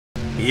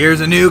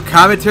Here's a new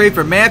commentary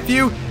for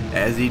Matthew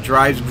as he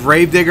drives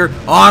Gravedigger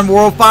on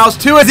World Files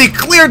 2 as he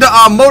cleared the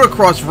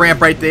motocross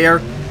ramp right there.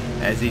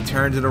 As he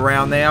turns it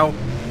around now,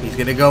 he's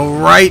going to go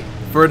right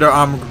for the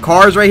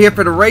cars right here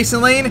for the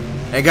racing lane.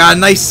 And got a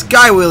nice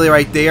sky wheelie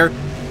right there.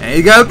 And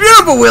he got a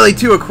beautiful wheelie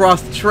too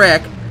across the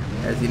track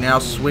as he now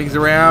swings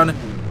around.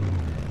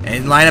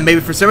 And line up maybe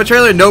for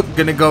semi-trailer. Nope,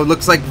 gonna go,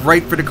 looks like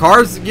right for the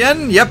cars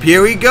again. Yep,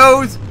 here he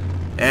goes.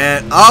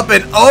 And up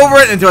and over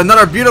it into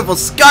another beautiful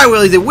sky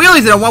wheelies. He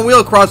wheelies it on one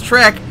wheel across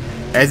track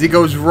as he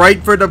goes right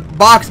for the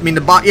box,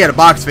 the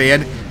box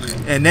fan.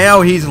 And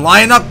now he's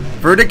lining up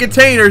for the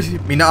containers.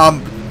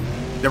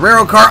 The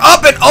railroad car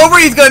up and over.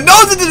 He's gonna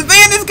nose into the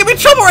van. This is gonna be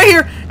trouble right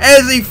here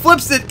as he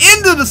flips it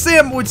into the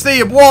Sandwich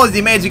Stadium wall as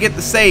he manages to get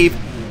the save.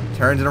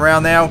 Turns it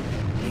around now.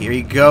 Here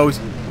he goes.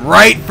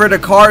 Right for the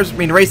cars.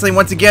 Race lane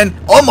once again.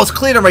 Almost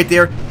cleared him right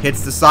there.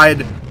 Hits the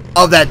side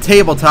of that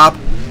tabletop.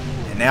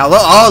 And now,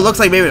 oh, it looks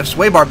like maybe a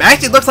sway bar.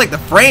 Actually, it looks like the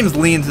frames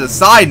lean to the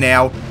side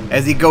now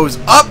as he goes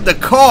up the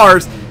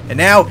cars. And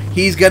now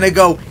he's going to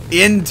go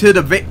into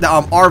the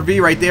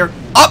RV right there.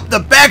 Up the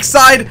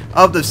backside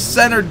of the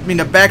center,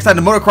 the backside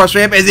of the motocross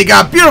ramp as he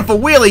got a beautiful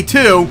wheelie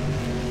too.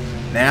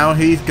 Now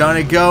he's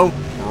going to go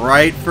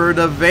right for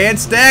the van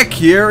stack.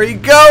 Here he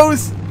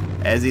goes.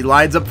 As he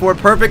lines up for it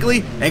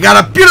perfectly. And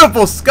got a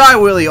beautiful sky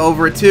wheelie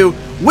over it too.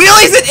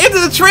 Wheelies it into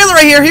the trailer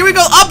right here. Here we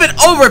go. Up and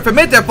over it. For a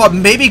minute there, thought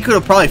maybe he could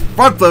have probably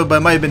front flipped, but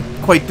it might have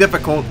been quite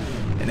difficult.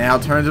 And now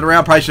turns it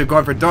around. Probably should have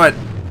gone for Dunt.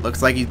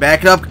 Looks like he's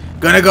backing up.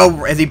 Gonna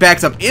go as he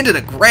backs up into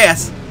the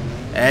grass.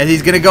 And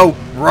he's gonna go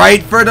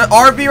right for the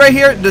RV right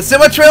here. The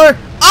semi-trailer.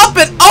 Up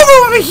and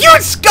over with a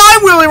huge sky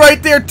wheelie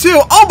right there too.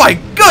 Oh my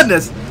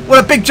goodness.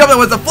 What a big jump that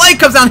was. The flag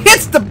comes down.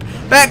 Hits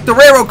the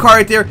railroad car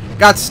right there.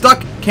 Got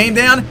stuck. Came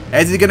down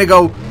as he's going to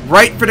go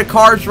right for the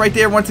cars right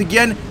there once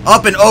again.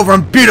 Up and over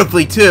him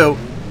beautifully too.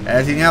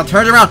 As he now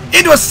turns around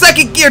into a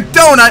second gear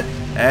donut.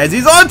 As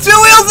he's on two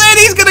wheels and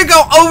he's going to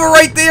go over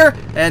right there.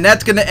 And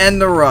that's going to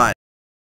end the run.